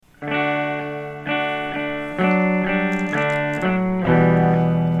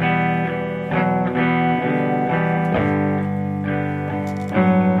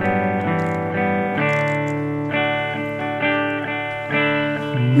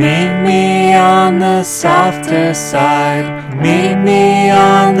Meet me on the softer side. Meet me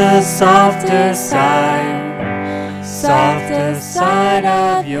on the softer side. Softer side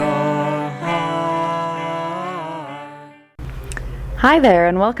of your heart. Hi there,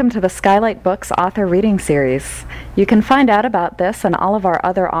 and welcome to the SKYLIGHT Books author reading series. You can find out about this and all of our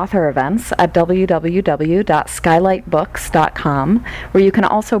other author events at www.skylightbooks.com, where you can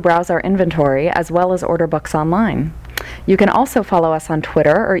also browse our inventory as well as order books online. You can also follow us on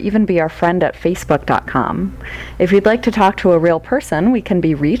Twitter or even be our friend at facebook.com. If you'd like to talk to a real person, we can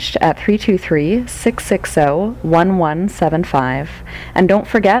be reached at 323-660-1175. And don't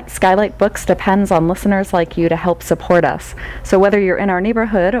forget, SKYLIGHT Books depends on listeners like you to help support us. So whether you're in our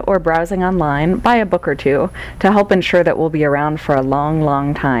neighborhood or browsing online, buy a book or two to help ensure that we'll be around for a long,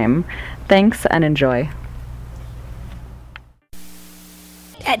 long time. Thanks and enjoy.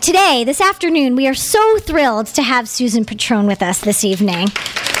 Today, this afternoon, we are so thrilled to have Susan Patron with us this evening.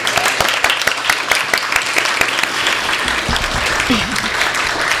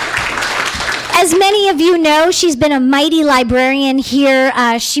 As many of you know, she's been a mighty librarian here.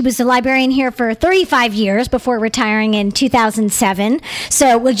 She was a librarian here for 35 years before retiring in 2007.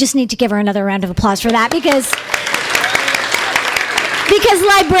 So we'll just need to give her another round of applause for that because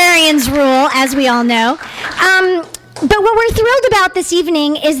librarians rule, as we all know. But what we're thrilled about this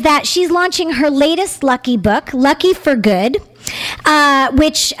evening is that she's launching her latest Lucky book, Lucky for Good,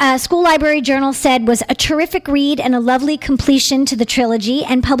 which School Library Journal said was a terrific read and a lovely completion to the trilogy.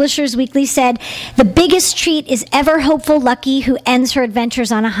 And Publishers Weekly said, the biggest treat is ever hopeful Lucky who ends her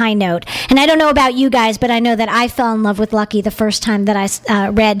adventures on a high note. And I don't know about you guys, but I know that I fell in love with Lucky the first time that I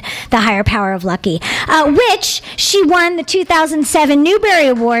read The Higher Power of Lucky, which she won the 2007 Newbery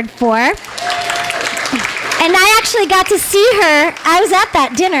Award for. And I actually got to see her. I was at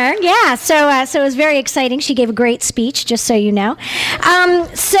that dinner, yeah. So it was very exciting. She gave a great speech, just so you know.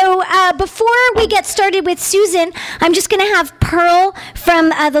 Before we get started with Susan, I'm just going to have Pearl from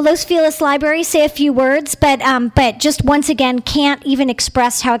the Los Feliz Library say a few words. But just once again, can't even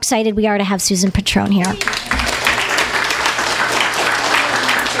express how excited we are to have Susan Patron here.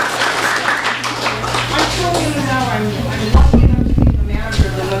 I'm lucky enough to be the manager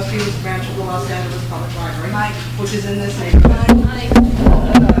of the Los Feliz branch of the Los Angeles Public Library, which is in this neighborhood.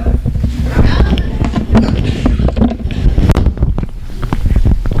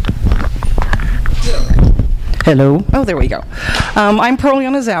 Hello. Oh, there we go. I'm Pearl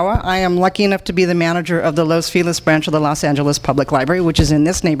Yonezawa. I am lucky enough to be the manager of the Los Feliz branch of the Los Angeles Public Library, which is in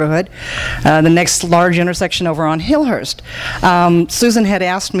this neighborhood, the next large intersection over on Hillhurst. Susan had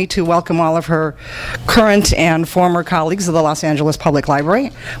asked me to welcome all of her current and former colleagues of the Los Angeles Public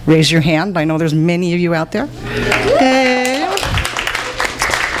Library. Raise your hand. I know there's many of you out there.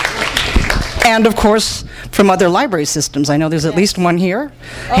 And, of course, from other library systems. I know there's at least one here.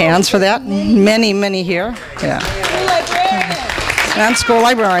 Hands for that. Many, many here. Yeah. And school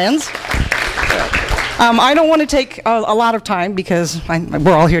librarians. I don't want to take a lot of time because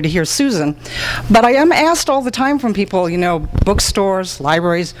we're all here to hear Susan. But I am asked all the time from people, bookstores,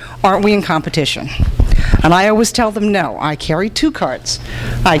 libraries, aren't we in competition? And I always tell them no. I carry two cards.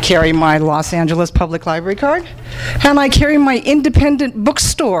 I carry my Los Angeles Public Library card, and I carry my independent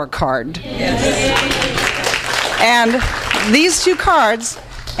bookstore card. And these two cards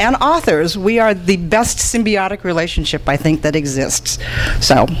and authors, we are the best symbiotic relationship I think that exists.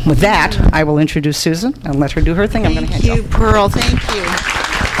 So with that, I will introduce Susan and let her do her thing. Thank you, Pearl. Thank you.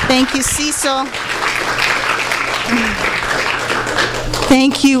 Thank you, Cecil.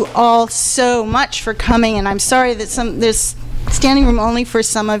 Thank you all so much for coming, and I'm sorry that there's standing room only for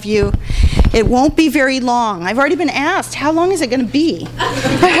some of you. It won't be very long. I've already been asked, how long is it going to be?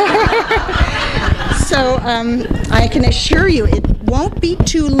 So I can assure you it won't be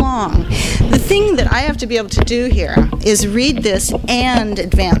too long. The thing that I have to be able to do here is read this and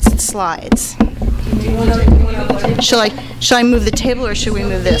advance the slides. Shall I move the table or should we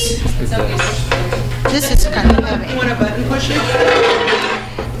move this? This is kind of heavy. You want a button pusher?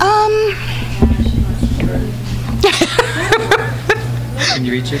 Can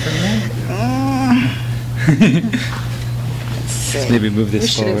you reach it from there? Let's maybe move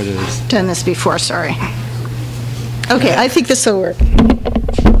this forward. Done this before, sorry. Okay, I think this will work.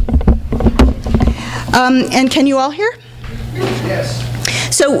 And can you all hear? Yes.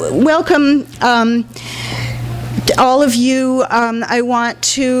 So welcome all of you. I want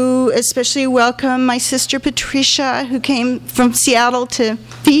to especially welcome my sister Patricia, who came from Seattle to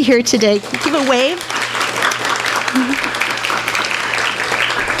be here today. Give a wave.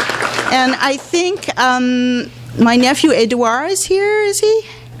 And I think my nephew Edouard is here, is he?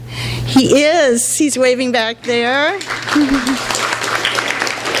 He is. He's waving back there.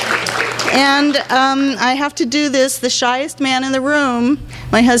 And I have to do this, the shyest man in the room,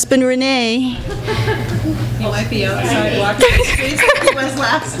 my husband René. He might be outside walking the streets like he was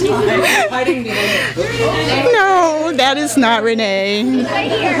last time. Hiding behind it. No, that is not René.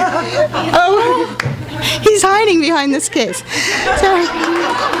 Oh, he's hiding behind this case. Sorry.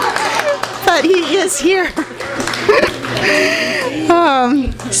 But he is here.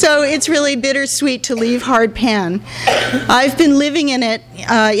 So it's really bittersweet to leave Hardpan. I've been living in it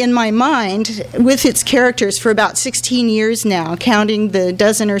in my mind with its characters for about 16 years now, counting the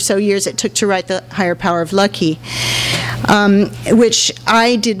dozen or so years it took to write The Higher Power of Lucky, which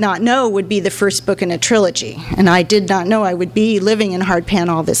I did not know would be the first book in a trilogy, and I did not know I would be living in Hardpan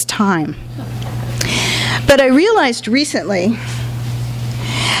all this time. But I realized recently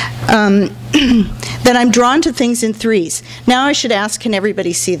that I'm drawn to things in threes. Now I should ask, can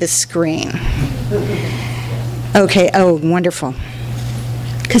everybody see the screen? Okay, oh, wonderful.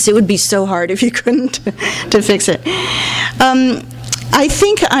 Because it would be so hard if you couldn't to fix it. I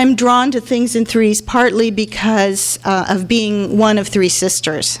think I'm drawn to things in threes partly because of being one of three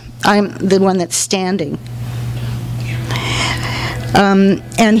sisters. I'm the one that's standing.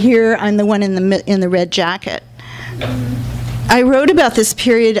 And here I'm the one in the red jacket. I wrote about this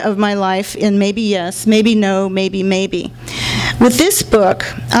period of my life in Maybe Yes, Maybe No, Maybe Maybe. With this book,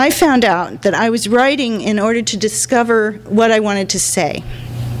 I found out that I was writing in order to discover what I wanted to say.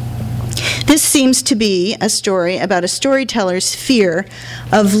 This seems to be a story about a storyteller's fear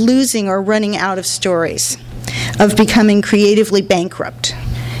of losing or running out of stories, of becoming creatively bankrupt.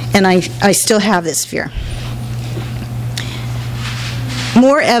 And I still have this fear.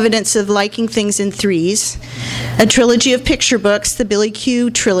 More evidence of liking things in threes. A trilogy of picture books, the Billy Q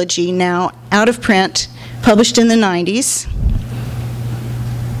trilogy, now out of print, published in the 90s.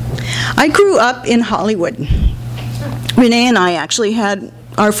 I grew up in Hollywood. René and I actually had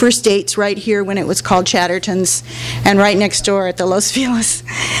our first dates right here when it was called Chatterton's, and right next door at the Los Feliz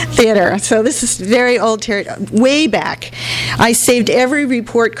Theater. So this is very old territory, way back. I saved every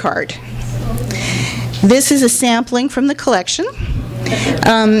report card. This is a sampling from the collection.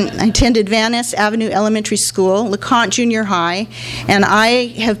 I attended Van Ness Avenue Elementary School, LeConte Junior High, and I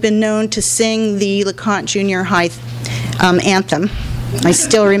have been known to sing the LeConte Junior High anthem. I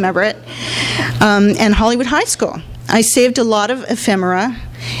still remember it. And Hollywood High School. I saved a lot of ephemera,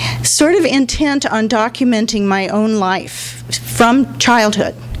 sort of intent on documenting my own life from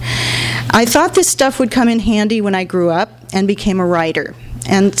childhood. I thought this stuff would come in handy when I grew up and became a writer,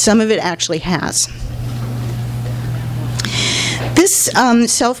 and some of it actually has. This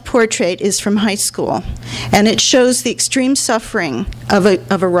self-portrait is from high school, and it shows the extreme suffering of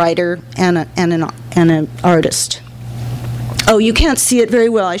a writer and an artist. Oh, you can't see it very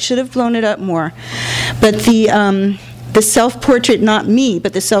well. I should have blown it up more. But the self-portrait, not me,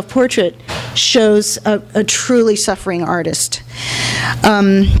 but the self-portrait shows a truly suffering artist.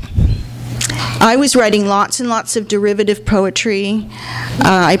 I was writing lots and lots of derivative poetry.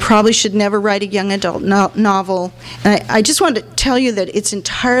 I probably should never write a young adult novel. And I just want to tell you that it's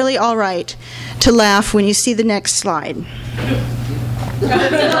entirely all right to laugh when you see the next slide.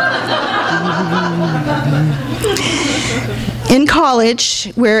 In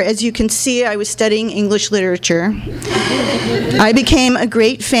college, where, as you can see, I was studying English literature, I became a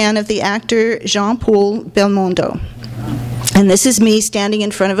great fan of the actor Jean-Paul Belmondo. And this is me standing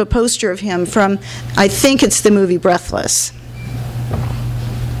in front of a poster of him from, I think it's the movie Breathless.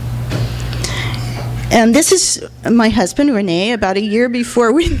 And this is my husband, René, about a year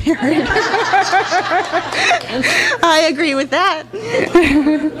before we married. I agree with that.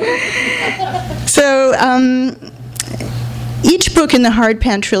 So, each book in the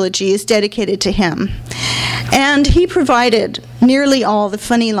Hardpan trilogy is dedicated to him. And he provided nearly all the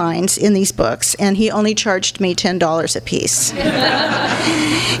funny lines in these books, and he only charged me $10 a piece.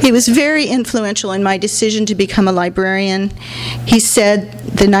 He was very influential in my decision to become a librarian. He said,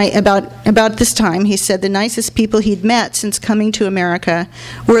 about this time, he said the nicest people he'd met since coming to America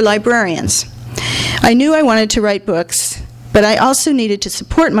were librarians. I knew I wanted to write books, but I also needed to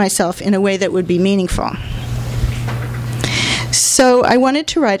support myself in a way that would be meaningful. So I wanted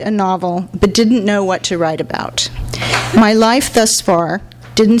to write a novel, but didn't know what to write about. My life thus far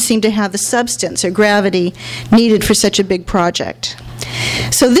didn't seem to have the substance or gravity needed for such a big project.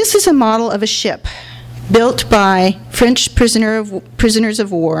 So this is a model of a ship built by French prisoners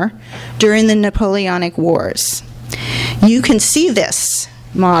of war during the Napoleonic Wars. You can see this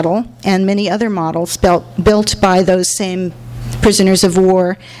model and many other models built by those same prisoners of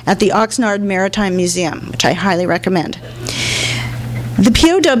war at the Oxnard Maritime Museum, which I highly recommend. The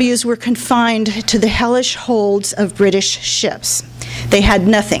POWs were confined to the hellish holds of British ships. They had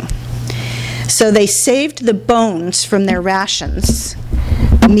nothing. So they saved the bones from their rations,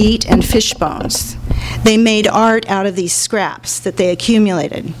 meat and fish bones. They made art out of these scraps that they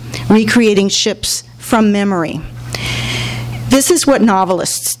accumulated, recreating ships from memory. This is what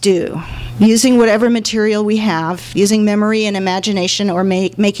novelists do, using whatever material we have, using memory and imagination, or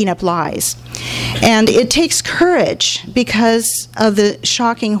making up lies. And it takes courage because of the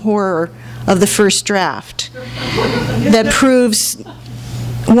shocking horror of the first draft that proves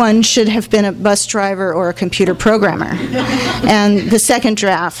one should have been a bus driver or a computer programmer, and the second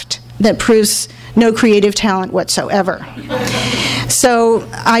draft that proves no creative talent whatsoever. So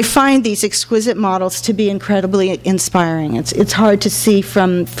I find these exquisite models to be incredibly inspiring. It's hard to see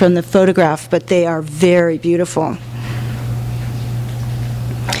from the photograph, but they are very beautiful.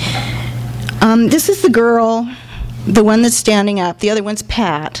 This is the girl, the one that's standing up. The other one's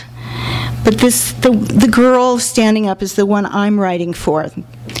Pat. But the girl standing up is the one I'm writing for.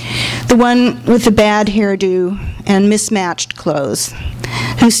 The one with the bad hairdo and mismatched clothes,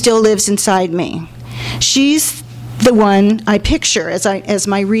 who still lives inside me. She's the one I picture as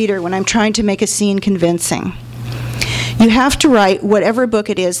my reader when I'm trying to make a scene convincing. You have to write whatever book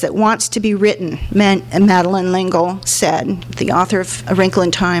it is that wants to be written, Madeleine L'Engle said, the author of A Wrinkle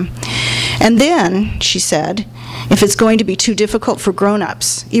in Time. And then, she said, if it's going to be too difficult for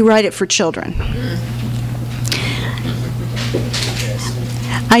grown-ups, you write it for children.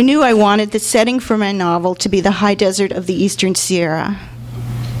 I knew I wanted the setting for my novel to be the high desert of the Eastern Sierra,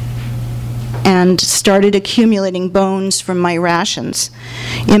 and started accumulating bones from my rations,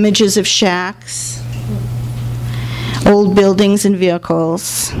 images of shacks, old buildings and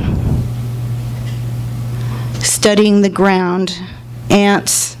vehicles, studying the ground,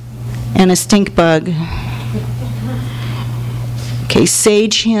 ants, and a stink bug. Okay,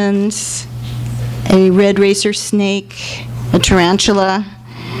 sage hens, a red racer snake, a tarantula,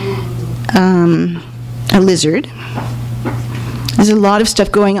 a lizard. There's a lot of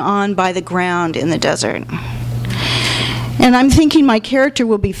stuff going on by the ground in the desert. And I'm thinking my character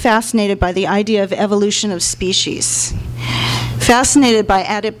will be fascinated by the idea of evolution of species, fascinated by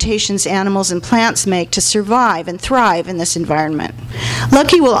adaptations animals and plants make to survive and thrive in this environment.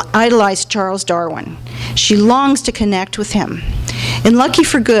 Lucky will idolize Charles Darwin. She longs to connect with him. In Lucky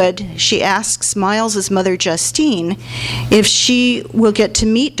for Good, she asks Miles's mother, Justine, if she will get to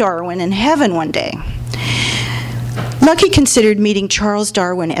meet Darwin in heaven one day. Lucky considered meeting Charles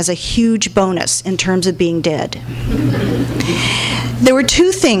Darwin as a huge bonus in terms of being dead. There were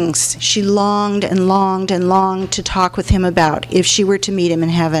two things she longed and longed and longed to talk with him about if she were to meet him in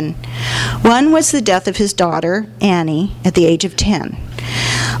heaven. One was the death of his daughter, Annie, at the age of 10.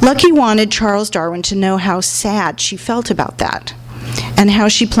 Lucky wanted Charles Darwin to know how sad she felt about that, and how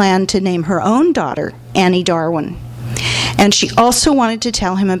she planned to name her own daughter Annie Darwin. And she also wanted to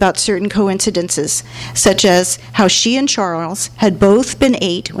tell him about certain coincidences, such as how she and Charles had both been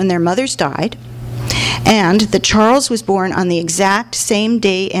 8 when their mothers died, and that Charles was born on the exact same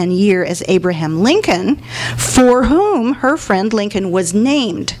day and year as Abraham Lincoln, for whom her friend Lincoln was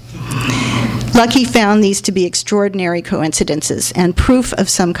named. Lucky found these to be extraordinary coincidences and proof of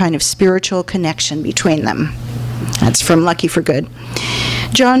some kind of spiritual connection between them. That's from Lucky for Good.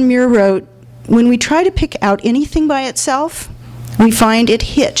 John Muir wrote, "When we try to pick out anything by itself, we find it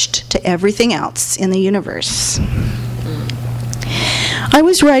hitched to everything else in the universe." I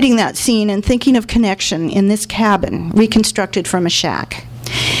was writing that scene and thinking of connection in this cabin, reconstructed from a shack.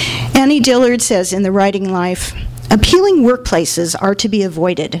 Annie Dillard says in The Writing Life, "Appealing workplaces are to be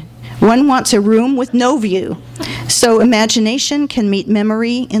avoided. One wants a room with no view, so imagination can meet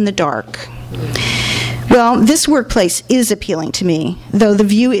memory in the dark." Well, this workplace is appealing to me, though the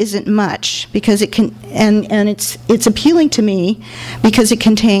view isn't much, because it can, and it's appealing to me because it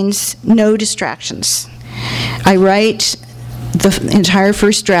contains no distractions. I write the entire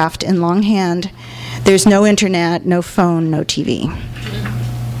first draft in longhand. There's no internet, no phone, no TV.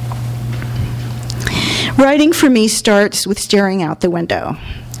 Writing for me starts with staring out the window.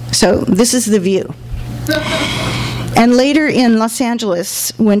 So this is the view. And later in Los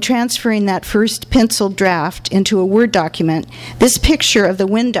Angeles, when transferring that first penciled draft into a Word document, this picture of the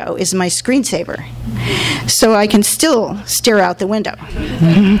window is my screensaver. So I can still stare out the window.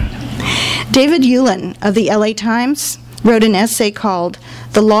 David Ulin of the LA Times wrote an essay called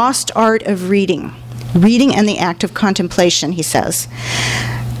 "The Lost Art of Reading. Reading and the Act of Contemplation," he says.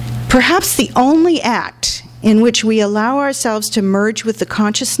 "Perhaps the only act in which we allow ourselves to merge with the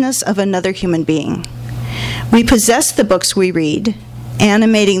consciousness of another human being. We possess the books we read,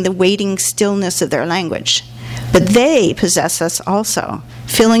 animating the waiting stillness of their language, but they possess us also,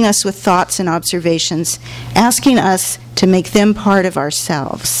 filling us with thoughts and observations, asking us to make them part of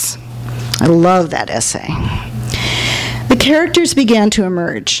ourselves." I love that essay. The characters began to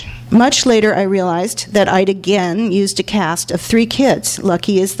emerge. Much later, I realized that I'd again used a cast of 3 kids.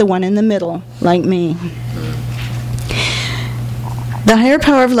 Lucky is the one in the middle, like me. The Higher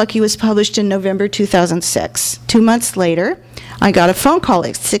Power of Lucky was published in November 2006. 2 months later, I got a phone call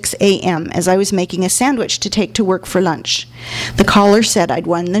at 6 a.m. as I was making a sandwich to take to work for lunch. The caller said I'd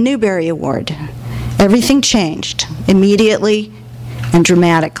won the Newbery Award. Everything changed immediately and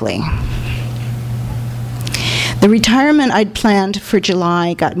dramatically. The retirement I'd planned for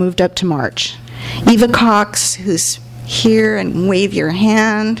July got moved up to March. Eva Cox, who's here and wave your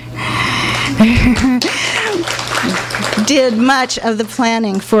hand, did much of the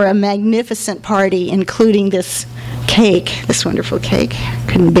planning for a magnificent party, including this cake, this wonderful cake.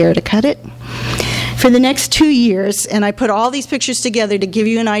 Couldn't bear to cut it. For the next 2 years, and I put all these pictures together to give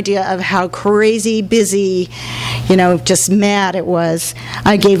you an idea of how crazy, busy, just mad it was.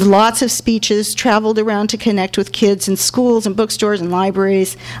 I gave lots of speeches, traveled around to connect with kids in schools and bookstores and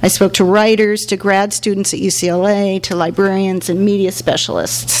libraries. I spoke to writers, to grad students at UCLA, to librarians and media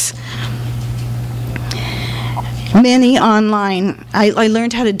specialists. Many online. I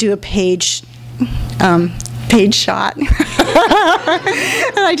learned how to do a page shot.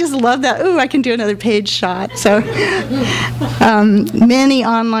 And I just love that. Ooh, I can do another page shot. So many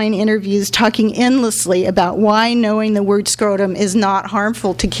online interviews talking endlessly about why knowing the word scrotum is not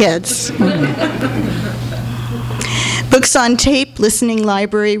harmful to kids. Books on Tape Listening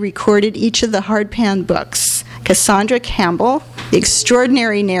Library recorded each of the hardpan books. Cassandra Campbell, the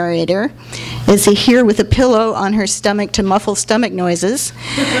extraordinary narrator, is here with a pillow on her stomach to muffle stomach noises,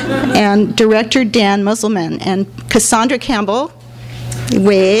 and director Dan Musselman. And Cassandra Campbell,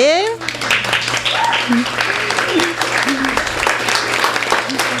 wave.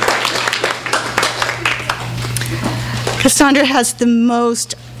 Cassandra has the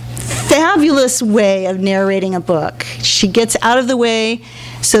most fabulous way of narrating a book. She gets out of the way,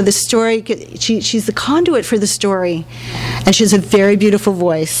 so the story, she's the conduit for the story, and she has a very beautiful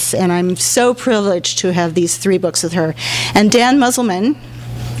voice, and I'm so privileged to have these 3 books with her. And Dan Musselman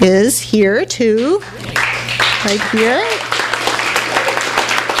is here too, right here.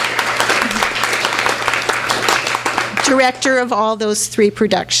 Director of all those 3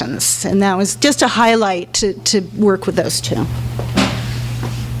 productions, and that was just a highlight to work with those 2.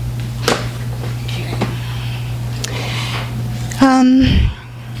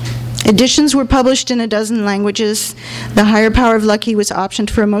 Editions were published in a dozen languages. The Higher Power of Lucky was optioned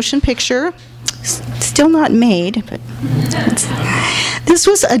for a motion picture. Still not made, but this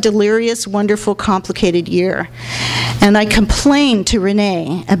was a delirious, wonderful, complicated year. And I complained to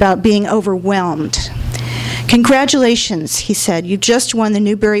René about being overwhelmed. Congratulations, he said. You just won the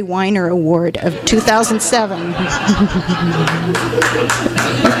Newbery Weiner Award of 2007.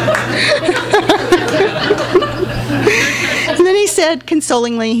 And then he said,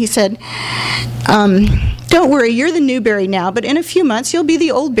 consolingly, don't worry, you're the Newbery now, but in a few months you'll be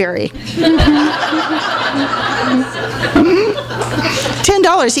the Oldberry.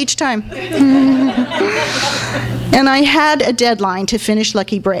 $10 each time. And I had a deadline to finish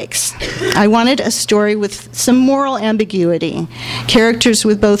Lucky Breaks. I wanted a story with some moral ambiguity, characters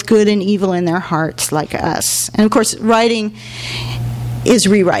with both good and evil in their hearts, like us. And of course, writing is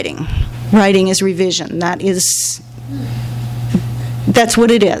rewriting. Writing is revision. That's what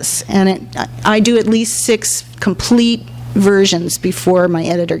it is. And I do at least 6 complete versions before my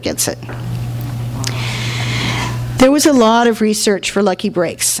editor gets it. There was a lot of research for Lucky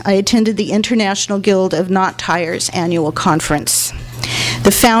Breaks. I attended the International Guild of Knot Tires annual conference.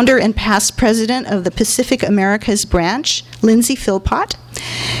 The founder and past president of the Pacific Americas branch, Lindsay Philpott,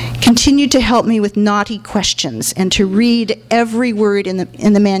 continued to help me with knotty questions and to read every word in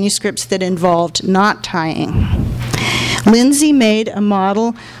the manuscripts that involved knot tying. Lindsay made a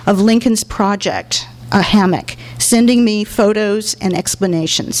model of Lincoln's project, a hammock, sending me photos and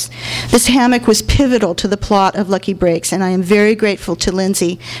explanations. This hammock was pivotal to the plot of Lucky Breaks, and I am very grateful to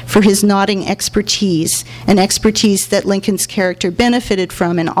Lindsay for his knotting expertise, an expertise that Lincoln's character benefited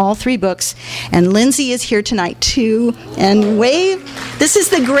from in all 3 books. And Lindsay is here tonight too. And wave. This is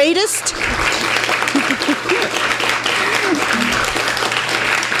the greatest.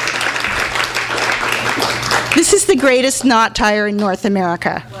 This is the greatest knot tire in North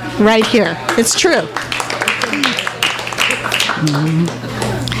America, right here. It's true.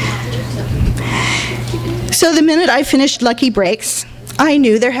 So the minute I finished Lucky Breaks, I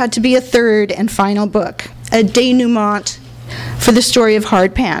knew there had to be a 3rd and final book, a denouement for the story of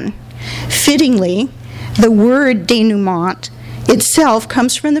Hardpan. Fittingly, the word denouement itself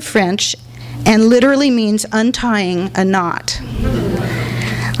comes from the French and literally means untying a knot.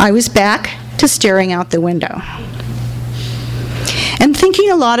 I was back to staring out the window and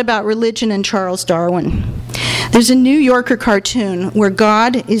thinking a lot about religion and Charles Darwin. There's a New Yorker cartoon where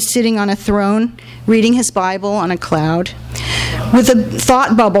God is sitting on a throne reading his Bible on a cloud with a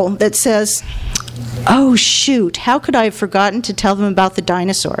thought bubble that says, "Oh shoot, how could I have forgotten to tell them about the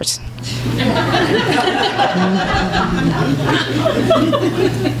dinosaurs?"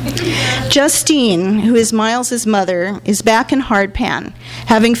 Justine, who is Miles's mother, is back in Hardpan,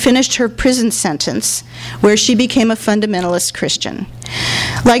 having finished her prison sentence where she became a fundamentalist Christian.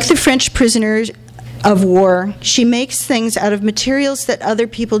 Like the French prisoners of war, she makes things out of materials that other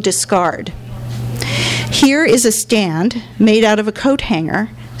people discard. Here is a stand made out of a coat hanger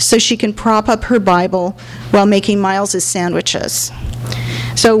so she can prop up her Bible while making Miles's sandwiches.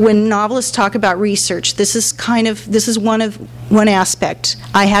 So when novelists talk about research, this is one aspect.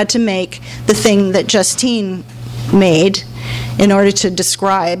 I had to make the thing that Justine made in order to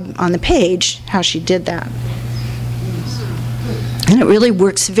describe on the page how she did that. And it really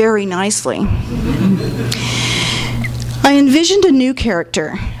works very nicely. I envisioned a new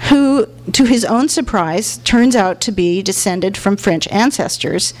character who, to his own surprise, turns out to be descended from French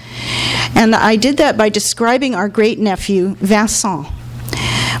ancestors. And I did that by describing our great-nephew, Vincent.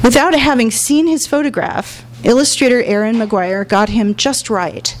 Without having seen his photograph, illustrator Erin Maguire got him just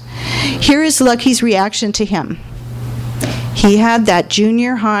right. Here is Lucky's reaction to him. He had that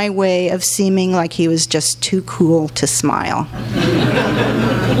junior high way of seeming like he was just too cool to smile.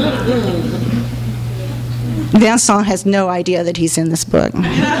 Vincent has no idea that he's in this book.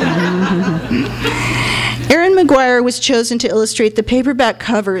 Erin Maguire was chosen to illustrate the paperback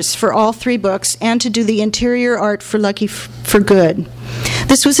covers for all 3 books and to do the interior art for Lucky for Good.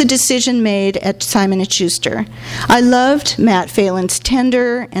 This was a decision made at Simon & Schuster. I loved Matt Phelan's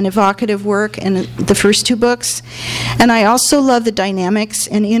tender and evocative work in the first 2 books, and I also love the dynamics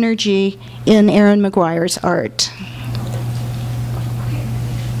and energy in Erin Maguire's art.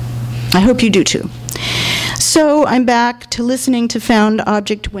 I hope you do too. So I'm back to listening to found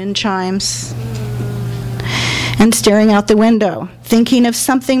object wind chimes and staring out the window, thinking of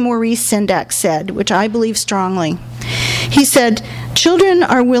something Maurice Sendak said, which I believe strongly. He said, "Children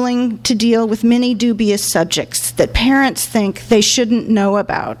are willing to deal with many dubious subjects that parents think they shouldn't know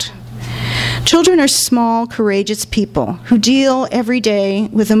about. Children are small, courageous people who deal every day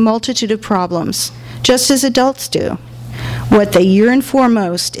with a multitude of problems, just as adults do. What they yearn for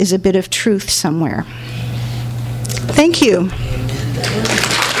most is a bit of truth somewhere." Thank you.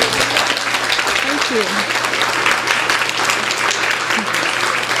 Thank you.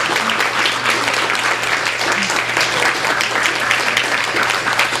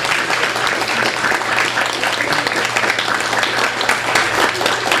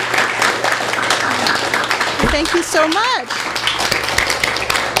 Thank you so much.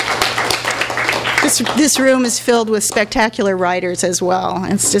 This room is filled with spectacular writers as well.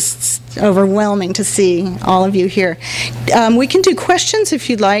 It's just overwhelming to see all of you here. We can do questions if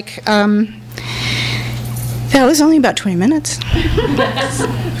you'd like. That was only about 20 minutes.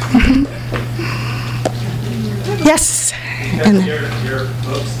 Yes. Because your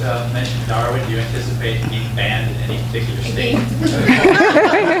books mention Darwin, do you anticipate being banned in any particular state?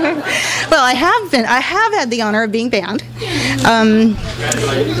 Well, I have had the honor of being banned.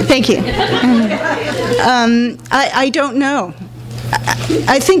 Thank you. I don't know.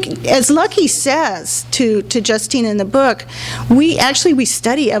 I think, as Lucky says to Justine in the book, we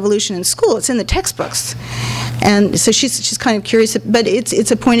study evolution in school. It's in the textbooks, and so she's kind of curious. But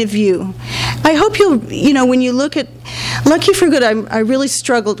it's a point of view. I hope when you look at Lucky for Good, I really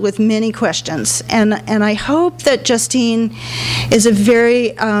struggled with many questions, and I hope that Justine is a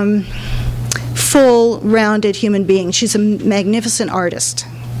very full, rounded human being. She's a magnificent artist.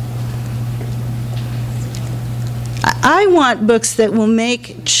 I want books that will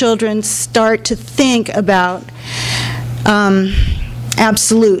make children start to think about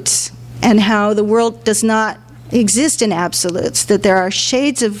absolutes and how the world does not exist in absolutes, that there are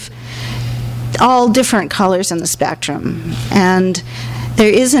shades of all different colors in the spectrum, and there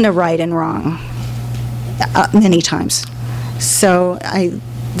isn't a right and wrong many times. So I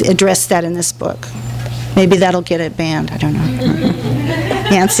address that in this book. Maybe that'll get it banned. I don't know.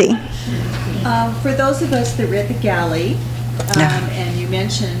 Nancy? For those of us that read The Galley, and you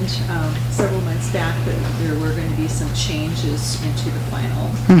mentioned several months back that there were going to be some changes into the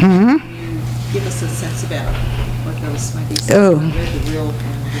final. Mm-hmm. Can you give us a sense about what those might be?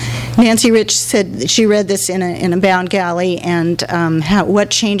 Nancy Rich said that she read this in a bound galley, and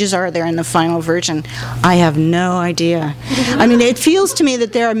what changes are there in the final version? I have no idea. I mean, it feels to me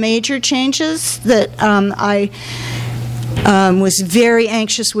that there are major changes that was very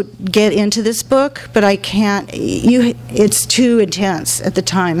anxious would get into this book, but I can't. It's too intense at the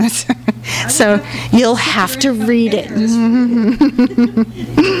time, so you'll have to read it.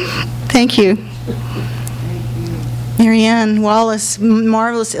 Thank you. Marianne Wallace,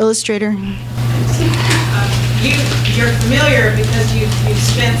 marvelous illustrator. You're familiar because you've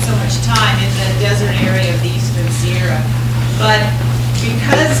spent so much time in the desert area of the Eastern Sierra, but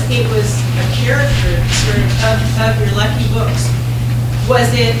because it was a character sort of your Lucky books, was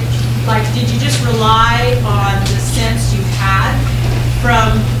it like, did you just rely on the sense you had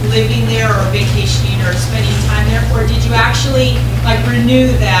from living there or vacationing or spending time there, or did you actually like renew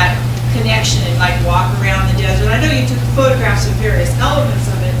that connection and like walk around the desert? I know you took photographs of various elements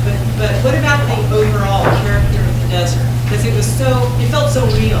of it, but what about the overall character of the desert? Because it felt so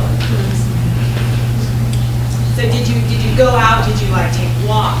real. So did you go out? Did you like take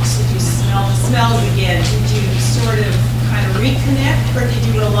walks? Did you smell the smells again? Did you sort of kind of reconnect, or did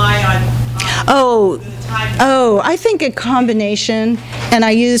you rely on the time? I think a combination. And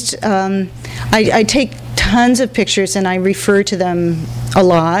I used I take tons of pictures and I refer to them a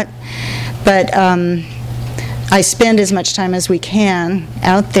lot, but I spend as much time as we can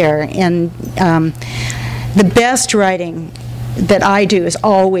out there. And the best writing that I do is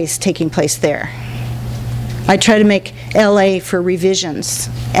always taking place there. I try to make LA for revisions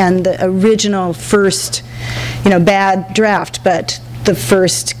and the original first, bad draft, but the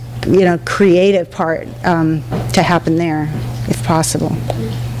first, creative part to happen there, if possible.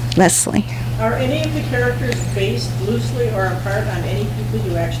 Leslie. Are any of the characters based loosely or in part on any people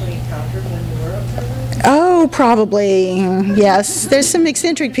you actually encountered when you were up there? Oh, probably, yes. There's some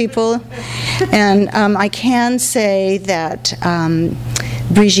eccentric people. And I can say that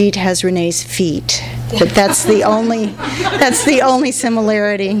Brigitte has René's feet. But that's the only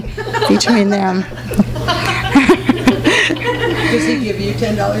similarity between them. Does he give you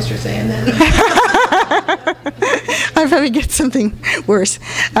 $10 for saying that? I'll probably get something worse.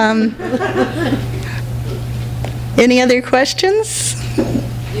 Any other questions? Do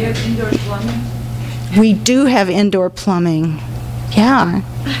you have indoor plumbing? We do have indoor plumbing. Yeah.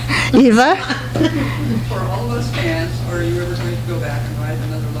 Eva? For all of us fans, are you ever going to go back and write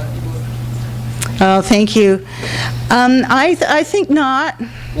another Lucky book? Oh, thank you. I think not.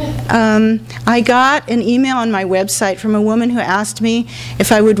 I got an email on my website from a woman who asked me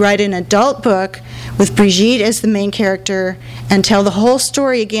if I would write an adult book with Brigitte as the main character and tell the whole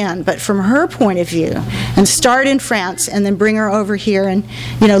story again, but from her point of view, and start in France and then bring her over here. And,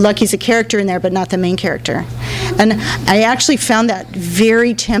 Lucky's a character in there, but not the main character. And I actually found that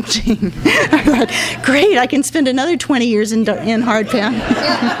very tempting. I thought, great, I can spend another 20 years in hardpan.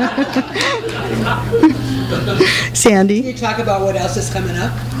 Sandy? Can you talk about what else is coming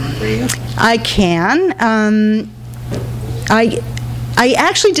up for you? I can. I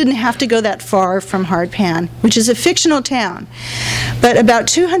actually didn't have to go that far from Hardpan, which is a fictional town. But about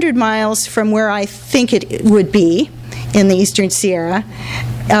 200 miles from where I think it would be, in the Eastern Sierra,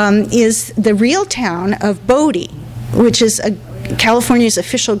 is the real town of Bodie, which is California's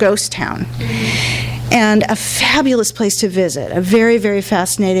official ghost town. And a fabulous place to visit, a very, very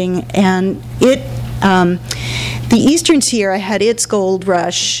fascinating. And the Eastern Sierra had its gold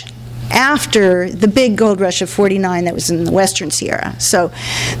rush after the big gold rush of '49 that was in the Western Sierra. So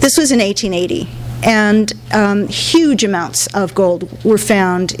this was in 1880, and huge amounts of gold were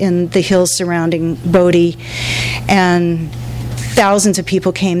found in the hills surrounding Bodie, and thousands of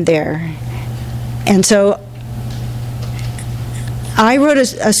people came there. And so I wrote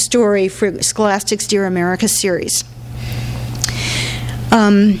a story for Scholastic's Dear America series.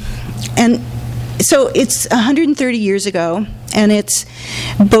 And so it's 130 years ago, and it's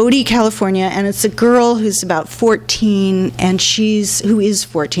Bodie, California, and it's a girl who's about 14, and who is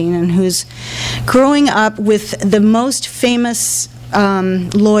 14, and who's growing up with the most famous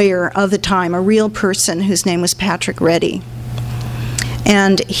lawyer of the time, a real person whose name was Patrick Reddy.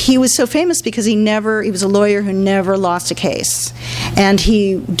 And he was so famous because he was a lawyer who never lost a case, and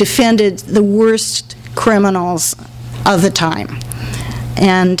he defended the worst criminals of the time.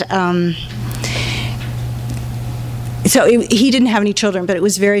 And so he didn't have any children, but it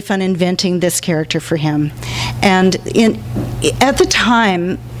was very fun inventing this character for him. And at the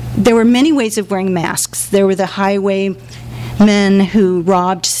time, there were many ways of wearing masks. There were the highwaymen who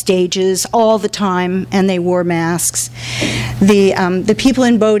robbed stages all the time, and they wore masks. The people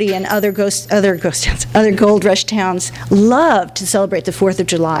in Bodie and other gold rush towns loved to celebrate the 4th of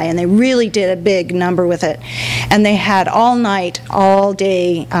July, and they really did a big number with it. And they had all night, all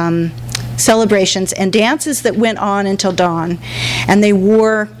day celebrations and dances that went on until dawn, and they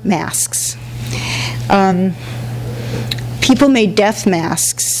wore masks. people made death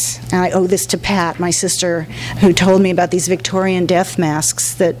masks. And I owe this to Pat, my sister, who told me about these Victorian death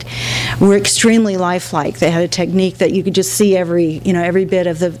masks that were extremely lifelike. They had a technique that you could just see every bit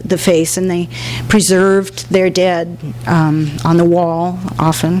of the face, and they preserved their dead on the wall,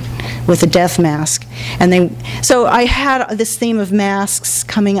 often, with a death mask. So I had this theme of masks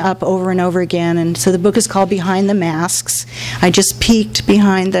coming up over and over again, and so the book is called Behind the Masks. I just peeked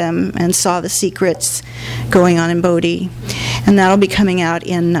behind them and saw the secrets going on in Bodhi, and that'll be coming out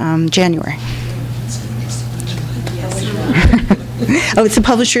in January. Oh, it's the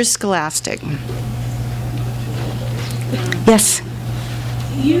publisher's Scholastic. Yes?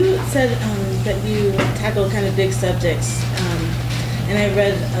 You said that you tackle kind of big subjects, and I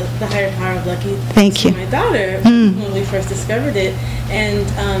read The Higher Power of Lucky. Thank you. My daughter, when we first discovered it, and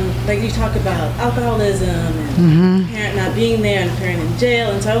like you talk about alcoholism and parent not being there and parent in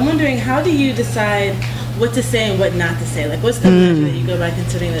jail, and so I'm wondering, how do you decide what to say and what not to say? Like, what's the measure that you go by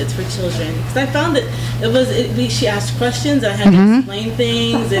considering that it's for children? Because I found that she asked questions, I had to explain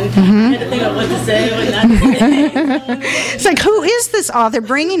things, and I had to think about what to say, what not to say. It's like, who is this author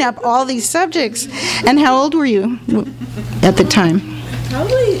bringing up all these subjects? And how old were you at the time?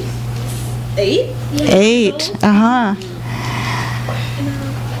 Probably 8. 8. Uh-huh.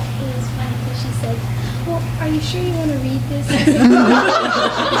 Are you sure you want to read this? I said,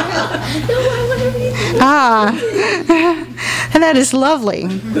 no, I want to read this. And that is lovely.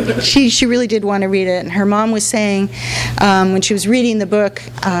 She really did want to read it. And her mom was saying, when she was reading the book,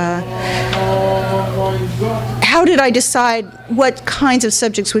 how did I decide what kinds of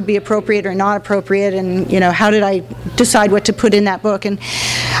subjects would be appropriate or not appropriate, and how did I decide what to put in that book? And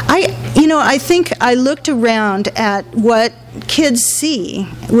I think I looked around at what kids see,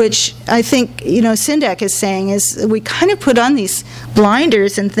 which I think Sindek is saying is we kind of put on these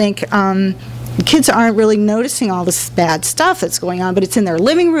blinders and think kids aren't really noticing all this bad stuff that's going on, but it's in their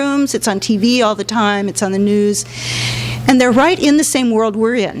living rooms, it's on TV all the time, it's on the news, and they're right in the same world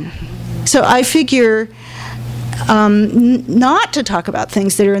we're in. So I figure not to talk about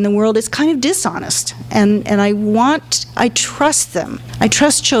things that are in the world is kind of dishonest, and I trust them. I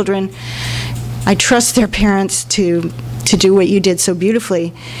trust children. I trust their parents to do what you did so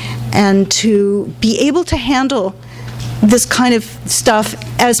beautifully, and to be able to handle this kind of stuff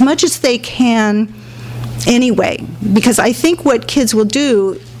as much as they can anyway. Because I think what kids will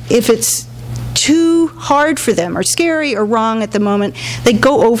do, if it's too hard for them or scary or wrong at the moment, they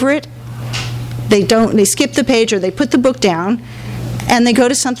go over it. They skip the page, or they put the book down, and they go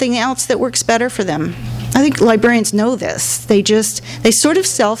to something else that works better for them. I think librarians know this. They sort of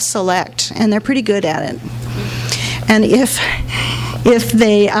self-select, and they're pretty good at it. And if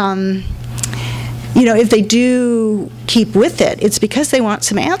they if they do keep with it, it's because they want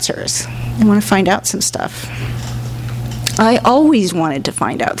some answers. They want to find out some stuff. I always wanted to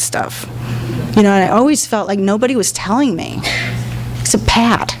find out stuff. And I always felt like nobody was telling me, except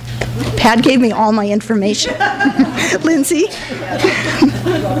Pat. Pat gave me all my information. Lindsay?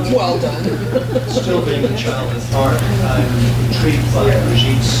 Well done. Still being a child at heart, I'm intrigued by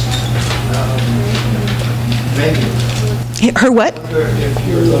Brigitte's menu. Her what? If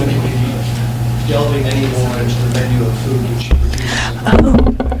you're going to be delving any more into the menu of food that she produces.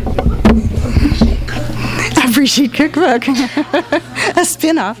 A Brigitte cookbook. A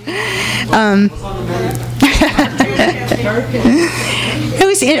spin-off.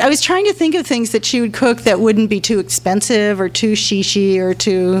 I was trying to think of things that she would cook that wouldn't be too expensive or too chichi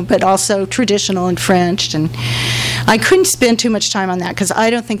but also traditional and French, and I couldn't spend too much time on that because I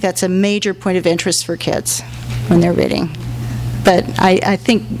don't think that's a major point of interest for kids when they're reading. But I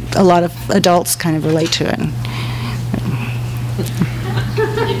think a lot of adults kind of relate to it. If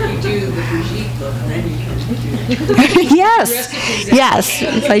you do the Brigitte book, then you can do Yes,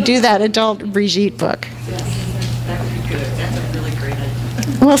 if I do that adult Brigitte book. That would be good. That's a really great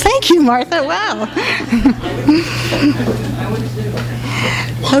idea. Well, thank you, Martha. Wow.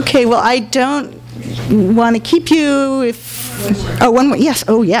 Okay, well, I don't want to keep you one more. Yes.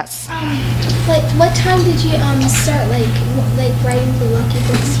 Oh, yes. What time did you start writing the Lucky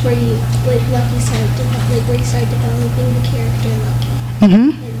books where you started developing the character Lucky?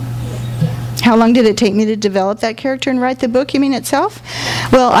 Mm-hmm. How long did it take me to develop that character and write the book, you mean, itself?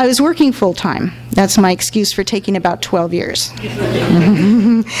 Well, I was working full-time. That's my excuse for taking about 12 years.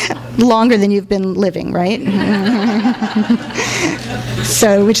 Longer than you've been living, right?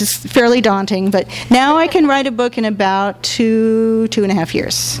 So, which is fairly daunting. But now I can write a book in about 2.5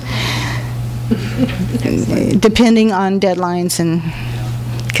 years. Depending on deadlines. And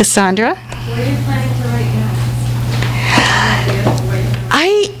Cassandra? What are you planning to write now?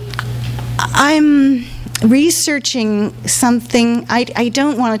 researching something. I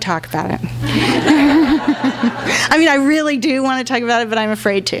don't want to talk about it. I mean, I really do want to talk about it, but I'm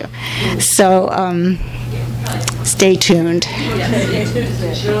afraid to. So stay tuned.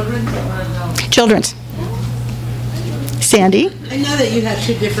 Children's. Sandy? I know that you had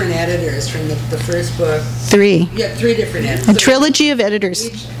 2 different editors from the first book. 3. You had 3 different editors. A trilogy of editors.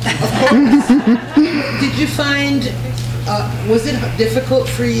 Did you find, was it difficult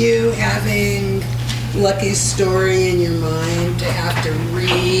for you having Lucky's story in your mind to have to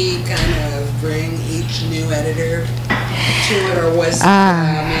kind of bring each new editor to it, or was the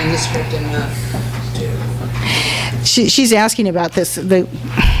manuscript enough to? She's asking about this, the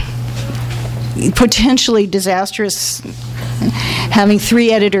potentially disastrous having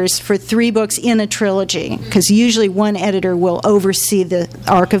 3 editors for 3 books in a trilogy, because usually one editor will oversee the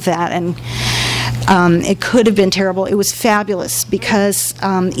arc of that, and it could have been terrible. It was fabulous because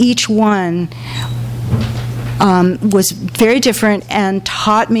each one was very different and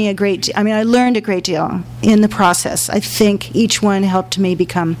taught me a great deal. I mean, I learned a great deal in the process. I think each one helped me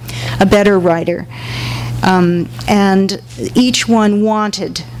become a better writer. And each one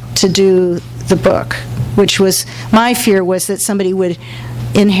wanted to do the book, which was, my fear was that somebody would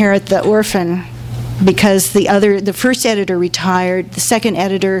inherit the orphan, because the first editor retired, the second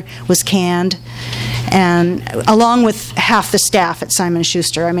editor was canned, and along with half the staff at Simon &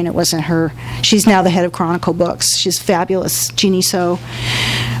 Schuster. I mean, it wasn't her. She's now the head of Chronicle Books. She's fabulous, Jeannie So.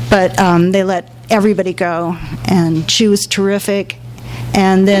 But they let everybody go, and she was terrific.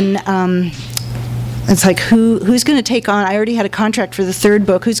 And then it's like, who's going to take on? I already had a contract for the 3rd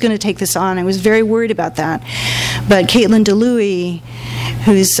book. Who's going to take this on? I was very worried about that. But Caitlin DeLuey,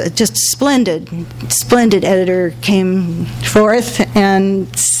 who's just splendid editor, came forth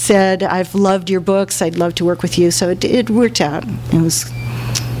and said, "I've loved your books. I'd love to work with you." So it worked out. It was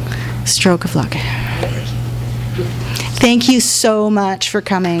a stroke of luck. Thank you so much for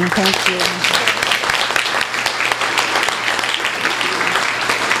coming. Thank you.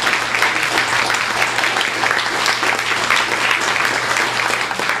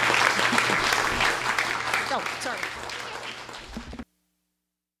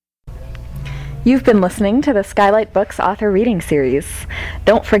 You've been listening to the SKYLIGHT Books Author Reading Series.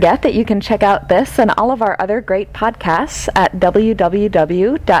 Don't forget that you can check out this and all of our other great podcasts at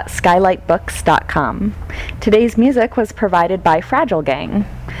www.skylightbooks.com. Today's music was provided by Fragile Gang.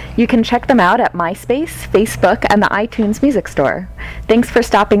 You can check them out at MySpace, Facebook, and the iTunes Music Store. Thanks for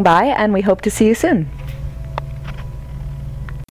stopping by, and we hope to see you soon.